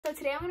So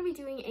today I'm going to be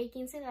doing a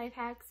Quince life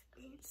hacks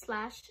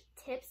slash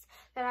tips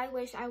that I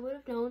wish I would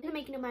have known to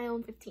making my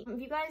own 15.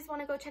 If you guys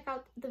want to go check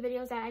out the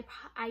videos that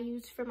I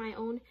used for my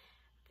own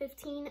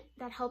 15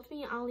 that helped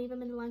me, I'll leave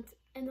them in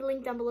the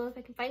link down below if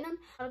I can find them.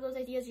 A lot of those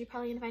ideas you're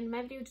probably gonna find in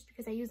my video just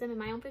because I use them in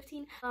my own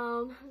 15.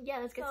 Yeah,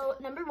 let's get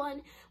started. Number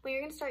one, when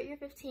you're gonna start your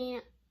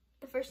 15,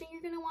 the first thing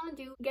you're gonna want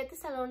to do, get the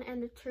salon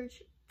and the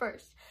church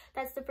first.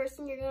 That's the first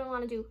thing you're gonna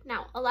want to do.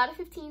 Now, a lot of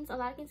 15s, a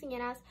lot of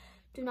quinceañeras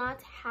do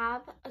not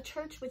have a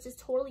church, which is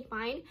totally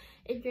fine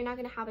if you're not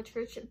gonna have a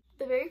church.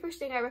 The very first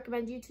thing I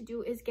recommend you to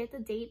do is get the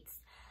dates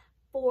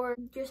for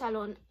your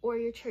salon or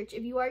your church.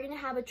 If you are going to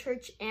have a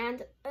church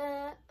and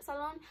a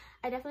salon,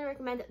 I definitely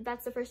recommend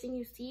that's the first thing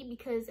you see,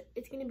 because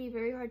it's going to be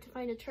very hard to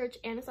find a church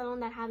and a salon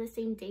that have the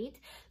same date.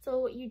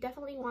 So you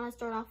definitely want to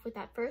start off with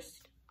that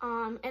first.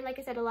 And like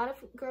I said, a lot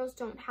of girls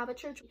don't have a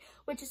church,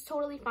 which is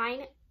totally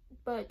fine,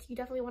 but you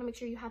definitely want to make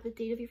sure you have the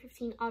date of your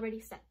 15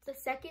 already set. The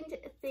second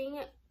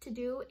thing to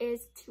do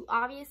is to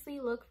obviously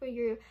look for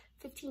your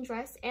 15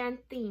 dress and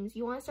themes.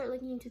 You want to start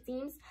looking into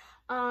themes.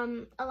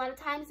 A lot of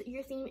times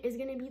your theme is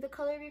going to be the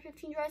color of your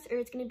 15 dress, or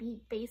it's going to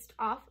be based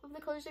off of the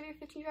colors of your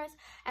 15 dress.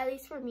 At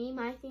least for me,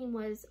 my theme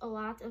was a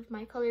lot of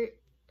my color,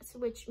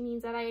 which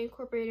means that I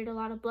incorporated a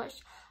lot of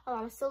blush, a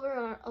lot of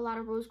silver, a lot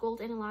of rose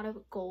gold, and a lot of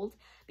gold,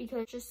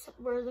 because just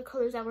were the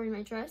colors that were in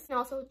my dress. And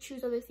also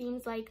choose other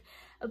themes like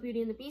a Beauty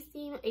and the Beast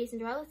theme, a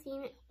Cinderella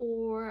theme,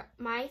 or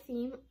my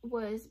theme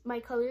was my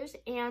colors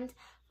and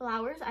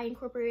flowers. I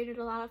incorporated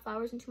a lot of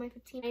flowers into my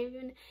 15. I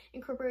even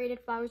incorporated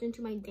flowers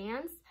into my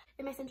dance.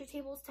 In my center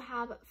tables to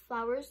have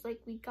flowers,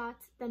 like we got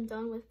them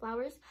done with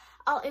flowers.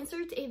 I'll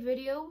insert a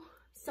video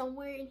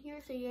somewhere in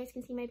here so you guys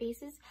can see my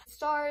bases.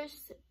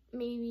 Stars,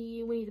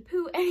 maybe Winnie the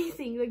Pooh,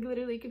 anything, like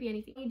literally it could be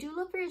anything. When you do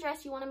look for your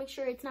dress, you want to make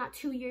sure it's not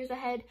 2 years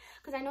ahead,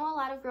 because I know a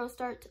lot of girls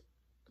start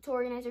to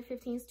organize their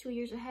 15s 2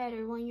 years ahead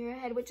or 1 year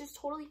ahead, which is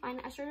totally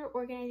fine. I started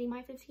organizing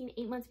my 15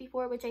 8 months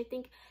before, which I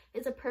think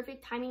is a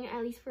perfect timing,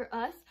 at least for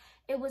us.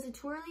 It wasn't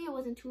too early, it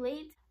wasn't too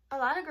late. A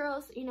lot of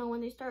girls, you know,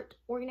 when they start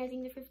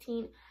organizing their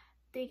 15,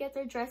 they get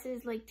their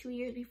dresses like 2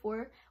 years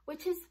before,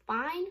 which is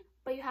fine,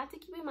 but you have to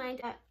keep in mind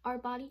that our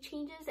body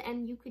changes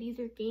and you could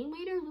either gain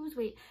weight or lose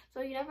weight,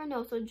 so you never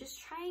know. So just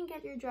try and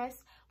get your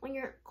dress when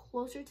you're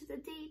closer to the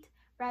date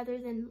rather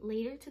than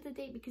later to the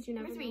date, because you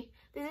never know.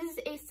 This is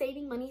a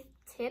saving money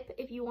tip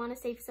if you want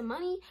to save some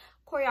money.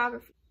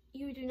 Choreography.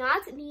 You do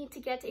not need to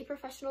get a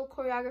professional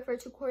choreographer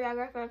to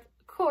choreograph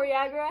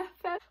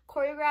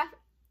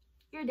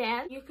your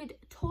dance. You could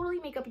totally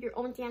make up your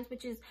own dance,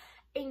 which is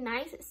a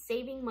nice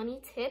saving money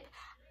tip.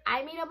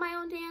 I made up my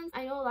own dance.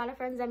 I know a lot of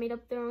friends that made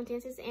up their own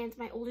dances, and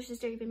my older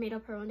sister even made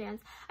up her own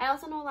dance. I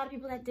also know a lot of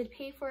people that did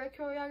pay for a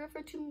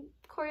choreographer to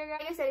choreograph.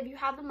 Like I said, if you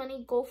have the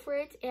money, go for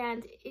it.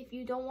 And if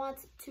you don't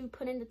want to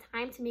put in the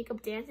time to make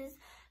up dances,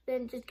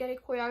 then just get a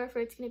choreographer.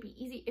 It's going to be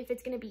easy if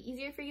it's going to be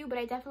easier for you, but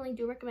I definitely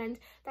do recommend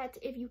that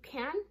if you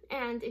can,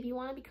 and if you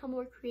want to become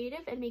more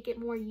creative and make it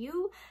more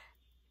you,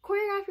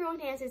 choreograph your own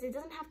dances. It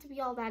doesn't have to be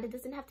all that. It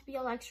doesn't have to be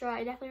all extra.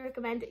 I definitely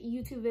recommend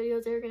YouTube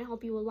videos that are going to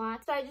help you a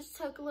lot. So I just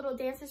took little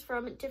dances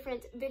from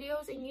different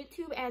videos in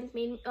YouTube and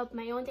made up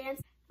my own dance.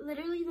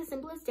 Literally the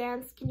simplest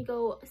dance can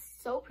go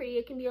so pretty.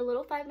 It can be a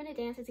little 5-minute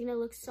dance. It's going to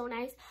look so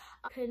nice.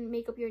 You can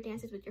make up your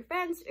dances with your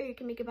friends, or you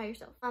can make it by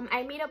yourself.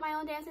 I made up my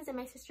own dances, and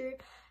my sister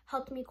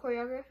helped me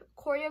choreograph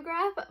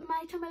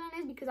my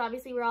chambelanes, because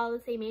obviously we're all the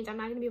same age. I'm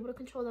not going to be able to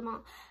control them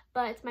all,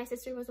 but my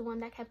sister was the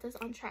one that kept us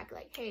on track,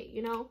 like, hey,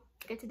 you know,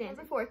 get to dance.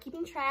 Number 4,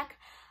 keeping track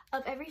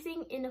of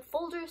everything in a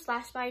folder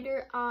 /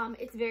 binder.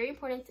 It's very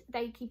important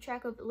that you keep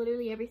track of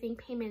literally everything,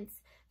 payments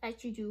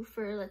that you do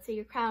for, let's say,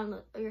 your crown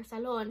or your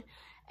salon.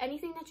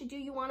 Anything that you do,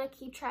 you want to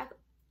keep track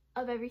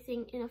of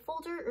everything in a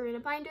folder or in a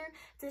binder.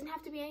 It doesn't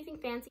have to be anything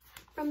fancy.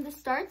 From the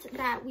start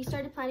that we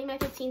started planning my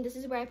 15, this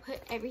is where I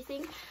put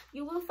everything.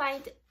 You will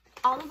find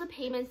all of the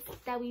payments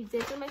that we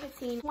did for my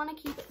 15. You want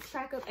to keep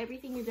track of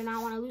everything. You do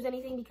not want to lose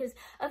anything, because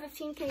a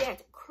 15 can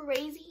get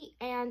crazy,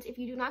 and if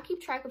you do not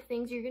keep track of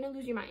things, you're going to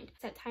lose your mind.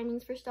 Set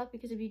timings for stuff,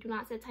 because if you do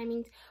not set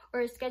timings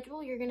or a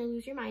schedule, you're going to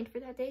lose your mind for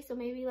that day. So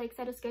maybe like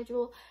set a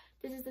schedule.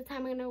 This is the time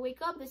I'm going to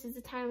wake up. This is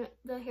the time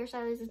the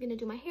hairstylist is going to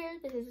do my hair.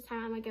 This is the time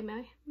I'm going to get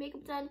my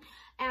makeup done.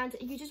 And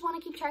you just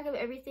want to keep track of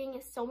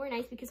everything somewhere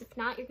nice, because if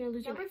not, you're going to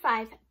lose your mind.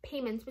 Number 5,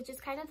 payments, which is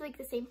kind of like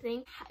the same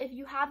thing. If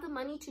you have the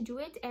money to do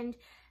it and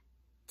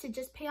to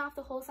just pay off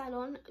the whole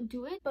salon,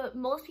 do it. But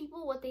most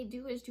people, what they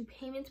do is do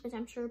payments, which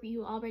I'm sure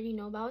you already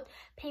know about.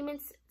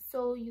 Payments,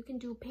 so you can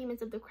do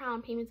payments of the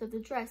crown, payments of the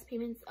dress,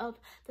 payments of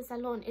the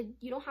salon.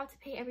 You don't have to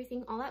pay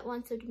everything all at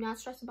once, so do not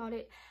stress about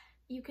it.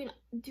 You can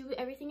do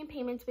everything in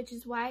payments, which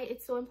is why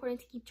it's so important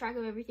to keep track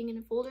of everything in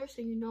a folder,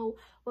 so you know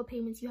what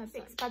payments you have.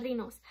 6,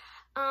 padrinos.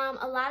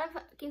 A lot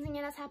of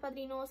quinceañeras have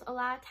padrinos. A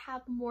lot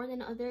have more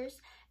than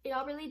others. It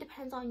all really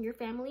depends on your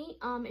family.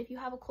 If you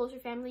have a closer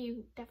family,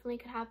 you definitely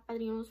could have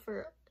padrinos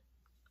for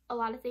a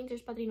lot of things.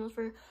 There's padrinos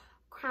for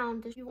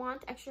crowned. If you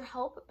want extra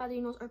help,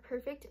 padrinos are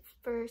perfect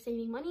for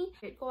saving money.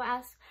 Go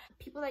ask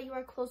people that you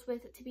are close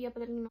with to be a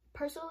padrino.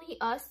 Personally,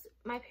 us,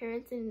 my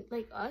parents and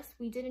like us,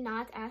 we did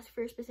not ask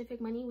for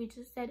specific money. We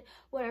just said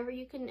whatever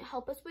you can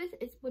help us with,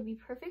 it would be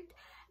perfect.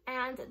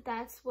 And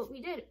that's what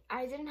we did.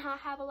 I didn't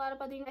have a lot of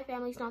padrinos. My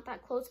family's not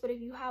that close, but if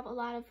you have a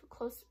lot of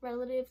close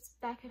relatives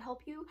that could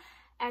help you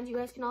and you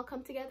guys can all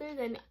come together,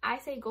 then I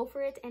say go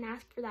for it and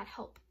ask for that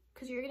help,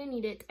 because you're gonna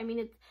need it. I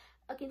mean,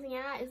 a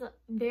quinceañera is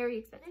very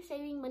expensive.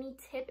 Saving money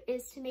tip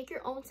is to make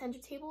your own center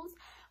tables,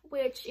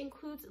 which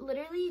includes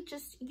literally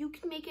just, you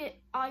can make it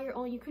all your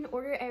own. You can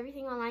order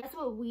everything online. That's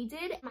what we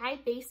did. My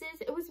vases,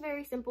 it was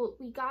very simple.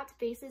 We got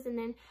vases and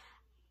then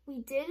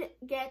we did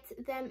get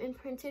them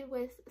imprinted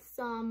with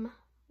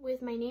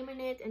my name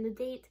in it and the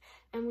date,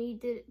 and we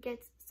did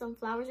get some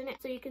flowers in it.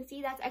 So you can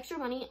see that's extra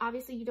money.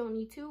 Obviously you don't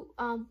need to.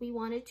 We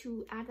wanted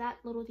to add that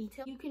little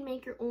detail. You can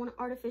make your own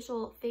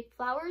artificial fake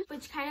flowers,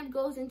 which kind of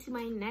goes into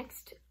my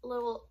next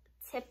little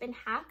tip and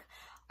hack.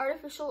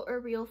 Artificial or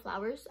real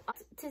flowers.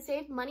 To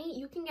save money,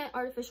 you can get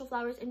artificial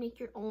flowers and make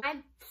your own. I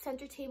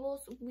center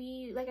tables,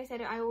 like I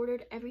said, I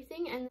ordered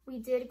everything, and we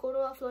did go to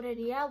a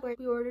floreria where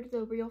we ordered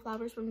the real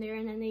flowers from there,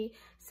 and then they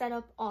set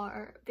up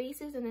our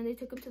vases and then they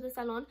took them to the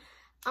salon.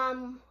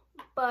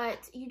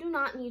 But you do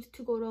not need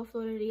to go to a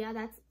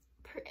floreria.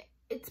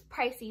 It's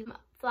pricey.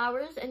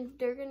 Flowers, and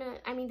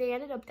they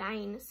ended up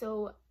dying.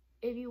 So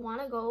if you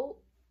want to go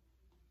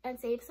and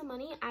save some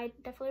money, I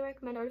definitely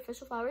recommend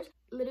artificial flowers.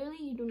 Literally,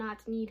 you do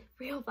not need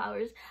real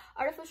flowers.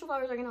 Artificial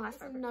flowers are gonna last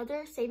forever.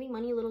 Another saving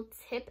money little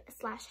tip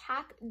slash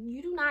hack: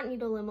 you do not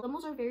need a limo.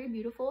 Limos are very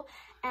beautiful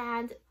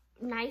and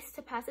nice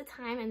to pass the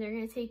time, and they're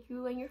gonna take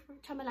you and your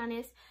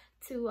chambelanes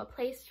to a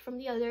place from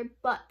the other.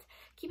 But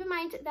keep in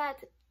mind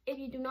that if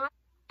you do not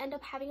end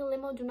up having a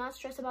limo, do not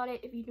stress about it.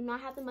 If you do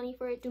not have the money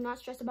for it, do not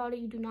stress about it.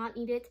 You do not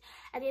need it.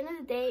 At the end of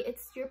the day,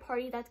 it's your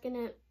party that's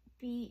gonna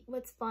be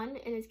what's fun,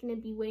 and it's gonna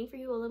be waiting for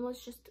you. A limo is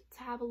just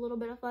to have a little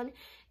bit of fun.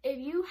 If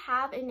you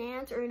have an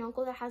aunt or an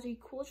uncle that has a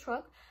cool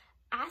truck,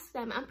 ask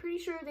them. I'm pretty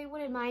sure they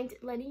wouldn't mind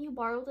letting you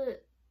borrow the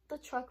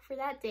truck for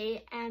that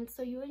day, and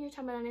so you and your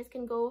chambelanes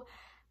can go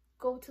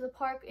to the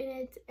park in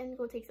it and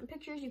go take some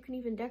pictures. You can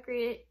even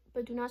decorate it,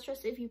 but do not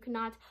stress if you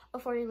cannot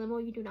afford a limo.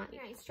 You do not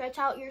need it. Stretch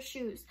out your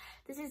shoes.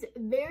 This is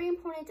very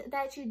important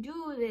that you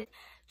do this.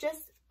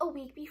 Just a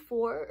week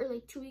before, or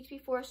like 2 weeks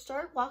before,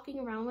 start walking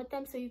around with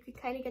them so you can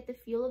kind of get the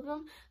feel of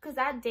them, because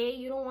that day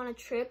you don't want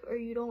to trip, or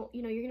you're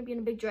gonna be in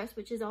a big dress,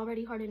 which is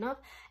already hard enough,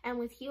 and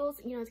with heels,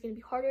 it's gonna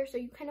be harder. So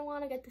you kind of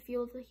want to get the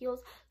feel of the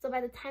heels, so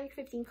by the time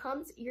 15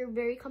 comes, you're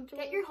very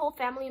comfortable. Get your whole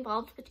family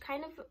involved, which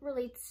kind of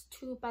relates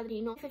to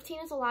padrino. 15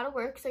 is a lot of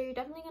work, so you're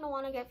definitely gonna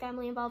want to get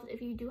family involved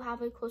if you do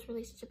have a close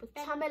relationship with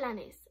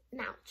chambelanes.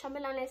 Now,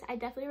 chambelanes, I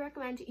definitely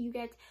recommend you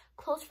get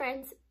close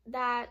friends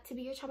to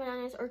be your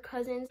chambelanes, or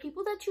cousins,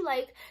 people that you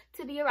like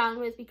to be around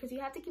with, because you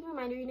have to keep in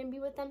mind you're going to be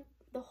with them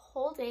the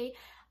whole day.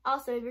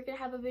 Also, if you're going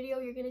to have a video,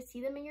 you're going to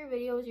see them in your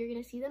videos, you're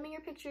going to see them in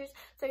your pictures,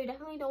 so you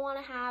definitely don't want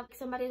to have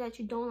somebody that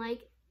you don't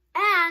like.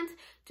 And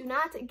do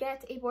not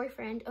get a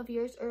boyfriend of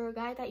yours or a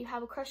guy that you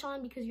have a crush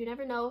on, because you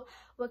never know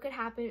what could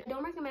happen. I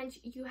don't recommend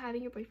you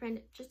having your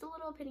boyfriend. Just a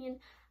little opinion.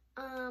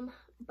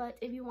 But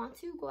if you want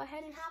to, go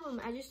ahead and have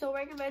him. I just don't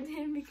recommend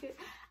him, because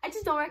I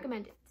just don't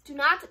recommend it. Do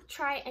not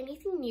try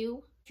anything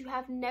new you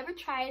have never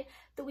tried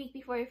the week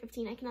before you're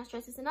 15. I cannot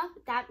stress this enough.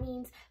 That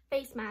means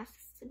face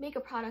masks,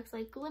 makeup products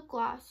like lip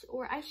gloss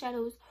or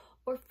eyeshadows,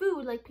 or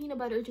food like peanut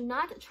butter. Do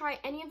not try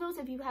any of those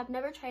if you have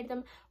never tried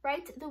them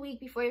right the week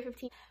before you're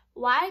 15.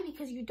 Why?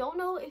 Because you don't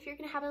know if you're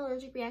going to have an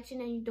allergic reaction,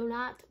 and you do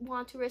not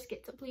want to risk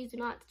it. So please do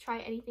not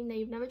try anything that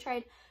you've never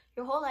tried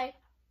your whole life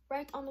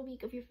right on the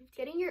week of your 15th.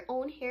 Getting your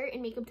own hair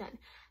and makeup done.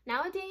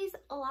 Nowadays,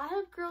 a lot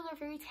of girls are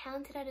very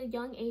talented at a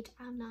young age.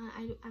 I'm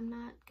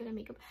not good at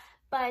makeup,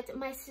 but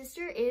my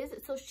sister is,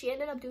 so she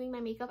ended up doing my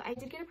makeup. I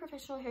did get a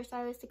professional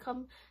hairstylist to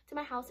come to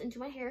my house and do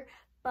my hair,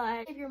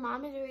 but if your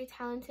mom is very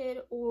talented,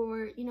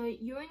 or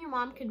you and your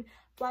mom could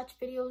watch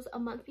videos a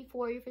month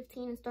before you're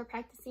 15 and start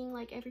practicing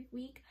like every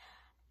week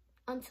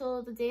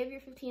until the day of your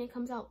 15, it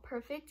comes out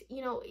perfect.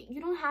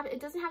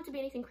 It doesn't have to be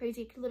anything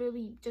crazy. It could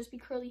literally just be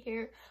curly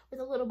hair with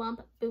a little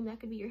bump. Boom,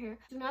 that could be your hair.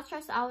 Do not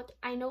stress out.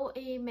 I know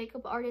a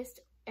makeup artist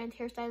and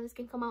hairstylist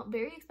can come out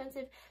very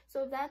expensive,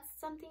 so if that's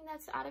something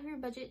that's out of your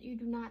budget, you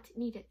do not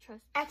need it.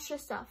 Trust. Extra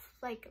stuff,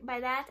 like by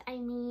that I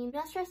mean, do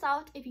not stress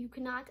out if you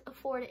cannot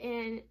afford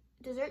a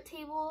dessert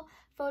table,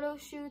 photo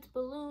shoots,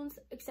 balloons,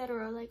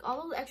 etc. Like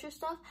all those extra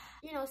stuff,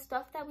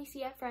 stuff that we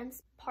see at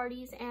friends'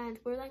 parties and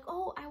we're like,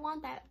 oh, I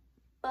want that.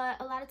 But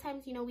a lot of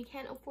times, we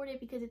can't afford it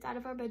because it's out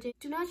of our budget.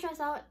 Do not stress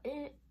out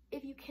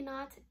if you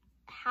cannot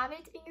have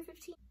it in your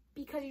 15,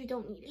 because you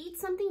don't need it. Eat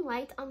something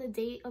light on the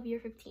day of your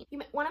 15. You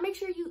want to make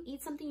sure you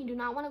eat something. You do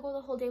not want to go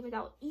the whole day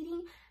without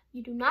eating.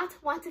 You do not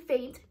want to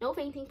faint. No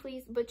fainting,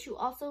 please. But you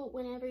also,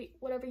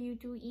 whatever you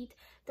do eat,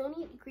 don't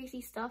eat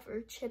greasy stuff or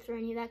chips or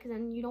any of that, because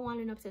then you don't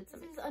want an upset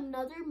stomach. This is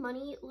another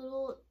money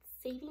little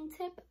saving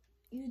tip.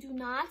 You do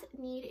not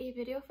need a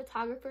video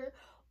photographer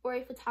or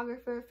a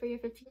photographer for your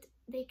 15th.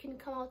 They can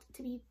come out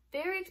to be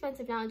very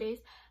expensive nowadays,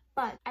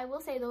 But I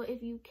will say though,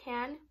 if you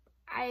can,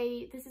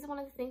 this is one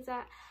of the things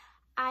that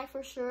I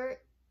for sure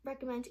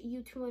recommend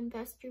you to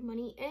invest your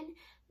money in.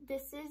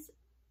 This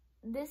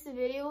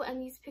video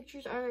and these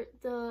pictures are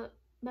the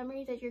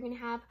memories that you're gonna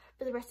have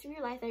for the rest of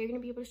your life, that you're gonna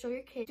be able to show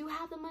your kids. Do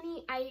have the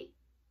money, I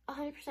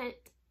 100%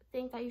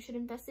 think that you should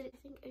invest it. I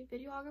think a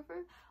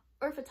videographer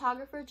or a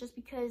photographer, just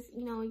because,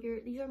 you know,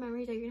 these are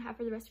memories that you're gonna have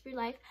for the rest of your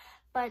life.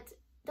 But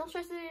don't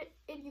stress it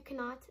if you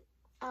cannot.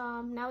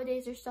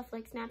 Nowadays there's stuff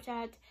like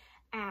Snapchat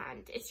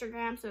and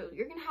Instagram, so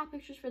you're gonna have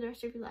pictures for the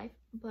rest of your life.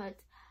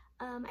 But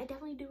I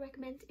definitely do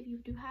recommend, if you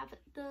do have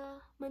the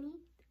money,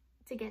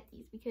 to get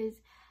these, because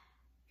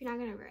you're not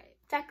gonna regret it.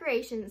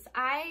 Decorations.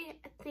 I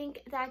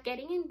think that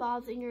getting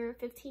involved in your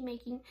 15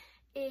 making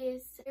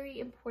is very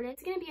important.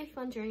 It's gonna be a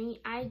fun journey.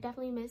 I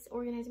definitely miss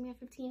organizing my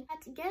 15.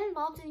 But get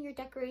involved in your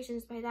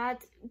decorations. By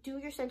that, do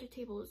your center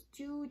tables,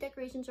 do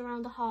decorations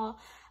around the hall.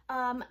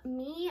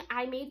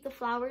 I made the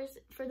flowers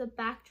for the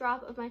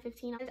backdrop of my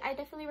 15. I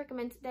definitely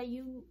recommend that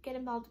you get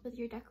involved with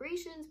your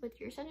decorations, with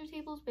your center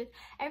tables, with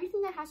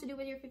everything that has to do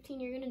with your 15.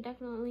 You're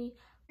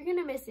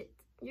gonna miss it.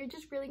 You're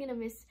just really gonna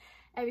miss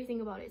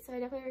everything about it. So I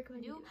definitely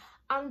recommend you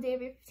on the day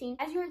of your 15,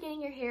 as you are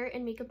getting your hair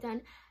and makeup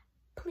done,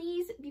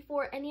 please,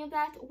 before any of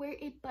that, wear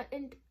a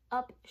buttoned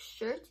up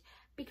shirt,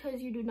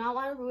 because you do not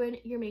want to ruin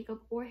your makeup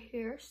or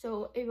hair.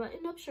 So a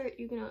buttoned up shirt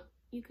you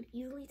could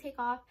easily take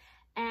off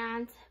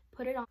and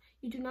put it on.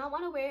 You do not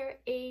want to wear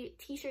a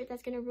t-shirt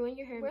that's going to ruin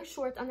your hair. Wear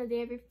shorts on the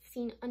day of your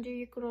 15 under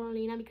your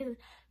Carolina, because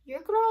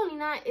your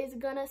Carolina is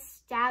gonna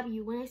stab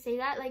you. When I say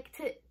that, like,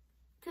 to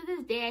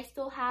this day, I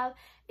still have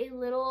a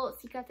little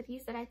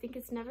cicatriz that I think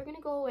it's never gonna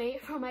go away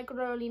from my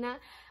Carolina,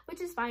 which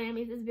is fine. I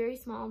made this very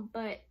small,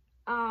 but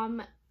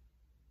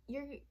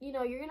you're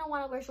gonna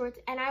want to wear shorts,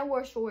 and I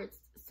wore shorts,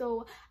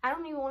 so I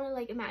don't even want to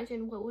like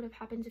imagine what would have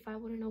happened if I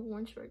wouldn't have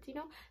worn shorts, you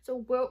know. So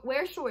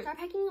wear shorts. Start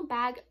packing a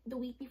bag the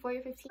week before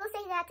your 15.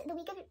 I'll say that the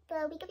week of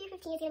your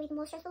 15 is gonna be the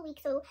most stressful week,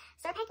 so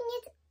start packing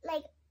it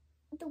like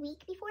the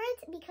week before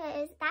it,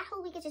 because that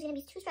whole week is just gonna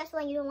be too stressful,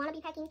 and you don't want to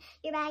be packing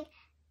your bag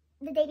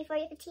the day before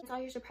your 15. All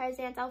your surprise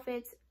dance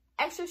outfits,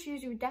 extra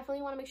shoes. You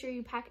definitely want to make sure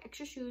you pack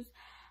extra shoes,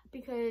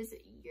 because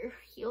your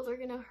heels are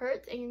gonna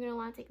hurt and you're gonna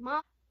want to take them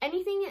off.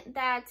 Anything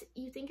that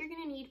you think you're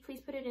gonna need,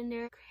 please put it in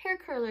there. Hair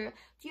curler,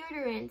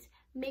 deodorant,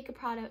 makeup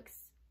products,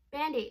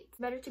 band-aids.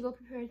 Better to go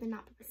prepared than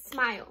not prepared.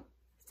 Smile.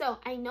 So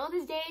I know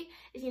this day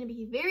is gonna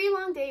be a very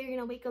long day. You're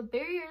gonna wake up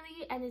very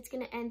early and it's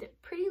gonna end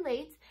pretty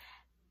late,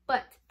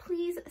 but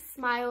please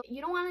smile.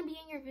 You don't want to be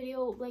in your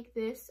video like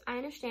this. I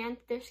understand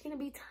there's gonna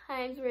be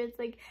times where it's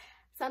like,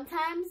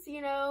 sometimes,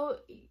 you know,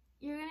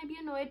 you're gonna be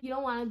annoyed. You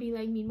don't want to be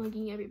like mean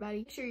mugging everybody.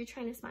 Make sure you're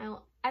trying to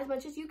smile as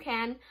much as you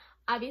can.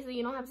 Obviously,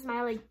 you don't have to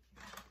smile like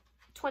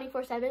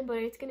 24/7, but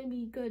it's gonna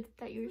be good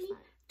that you're smiling.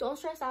 Don't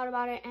stress out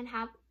about it and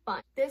have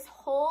fun. This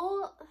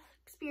whole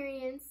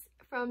experience,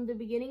 from the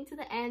beginning to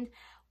the end,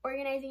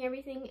 organizing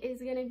everything,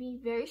 is gonna be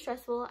very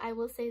stressful. I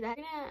will say that.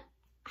 You're gonna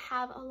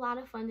have a lot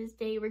of fun this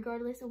day,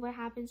 regardless of what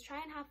happens.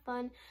 Try and have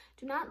fun.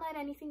 Do not let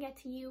anything get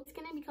to you. It's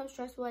gonna become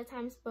stressful at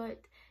times,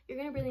 but you're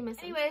gonna really miss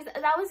it. Anyways,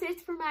 that was it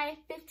for my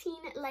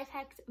 15 life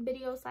hacks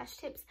video /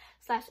 tips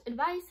 /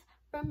 advice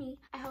from me.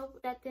 I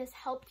hope that this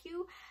helped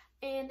you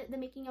in the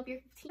making of your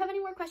 15. If you have any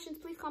more questions,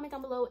 please comment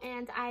down below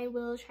and I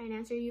will try and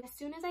answer you as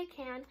soon as I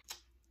can.